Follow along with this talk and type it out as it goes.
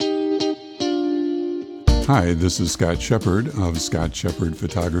Hi, this is Scott Shepard of Scott Shepard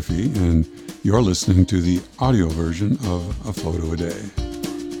Photography, and you're listening to the audio version of A Photo a Day.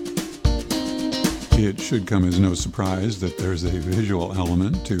 It should come as no surprise that there's a visual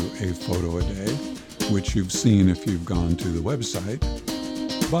element to A Photo a Day, which you've seen if you've gone to the website.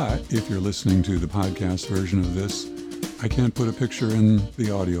 But if you're listening to the podcast version of this, I can't put a picture in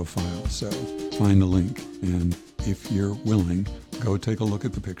the audio file, so find the link, and if you're willing, go take a look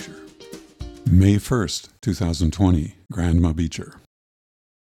at the picture. May 1st, 2020, Granda Beecher.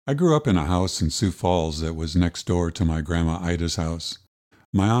 I grew up in a house in Sioux Falls that was next door to my grandma Ida's house.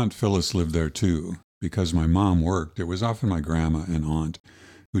 My aunt Phyllis lived there too. Because my mom worked, it was often my grandma and aunt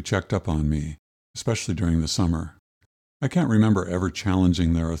who checked up on me, especially during the summer. I can't remember ever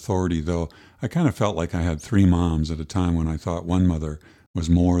challenging their authority, though I kind of felt like I had 3 moms at a time when I thought one mother was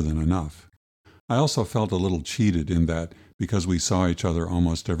more than enough. I also felt a little cheated in that because we saw each other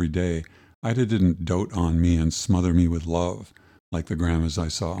almost every day, Ida didn't dote on me and smother me with love, like the grandmas I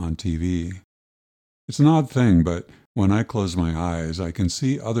saw on TV. It's an odd thing, but when I close my eyes, I can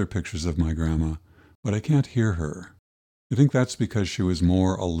see other pictures of my grandma, but I can't hear her. I think that's because she was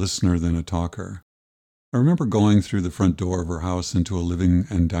more a listener than a talker. I remember going through the front door of her house into a living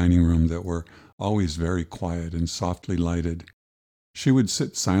and dining room that were always very quiet and softly lighted. She would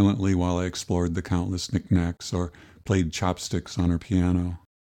sit silently while I explored the countless knickknacks or played chopsticks on her piano.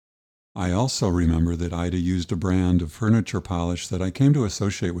 I also remember that Ida used a brand of furniture polish that I came to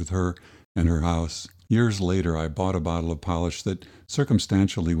associate with her and her house. Years later, I bought a bottle of polish that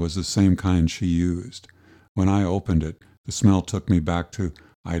circumstantially was the same kind she used. When I opened it, the smell took me back to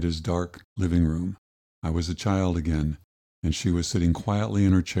Ida's dark living room. I was a child again, and she was sitting quietly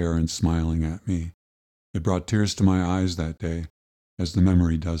in her chair and smiling at me. It brought tears to my eyes that day, as the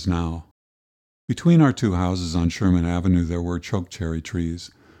memory does now. Between our 2 houses on Sherman Avenue, there were chokecherry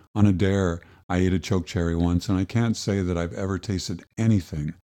trees. On a dare, I ate a chokecherry once, and I can't say that I've ever tasted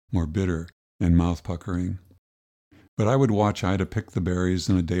anything more bitter and mouth-puckering. But I would watch Ida pick the berries,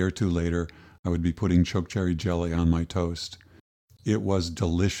 and a day or 2 later, I would be putting chokecherry jelly on my toast. It was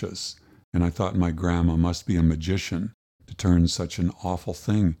delicious, and I thought my grandma must be a magician to turn such an awful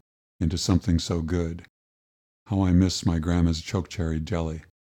thing into something so good. How I miss my grandma's chokecherry jelly.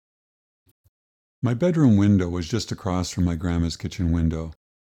 My bedroom window was just across from my grandma's kitchen window.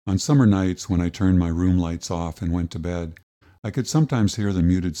 On summer nights, when I turned my room lights off and went to bed, I could sometimes hear the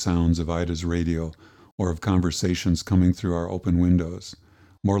muted sounds of Ida's radio or of conversations coming through our open windows.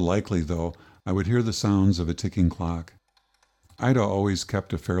 More likely, though, I would hear the sounds of a ticking clock. Ida always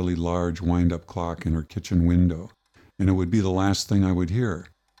kept a fairly large wind-up clock in her kitchen window, and it would be the last thing I would hear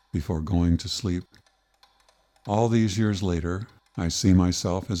before going to sleep. All these years later, I see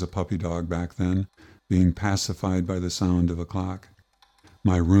myself as a puppy dog back then, being pacified by the sound of a clock.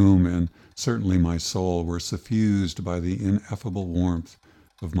 My room and certainly my soul were suffused by the ineffable warmth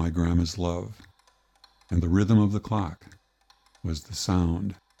of my grandma's love, and the rhythm of the clock was the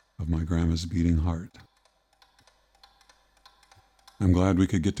sound of my grandma's beating heart. I'm glad we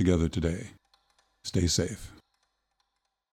could get together today. Stay safe.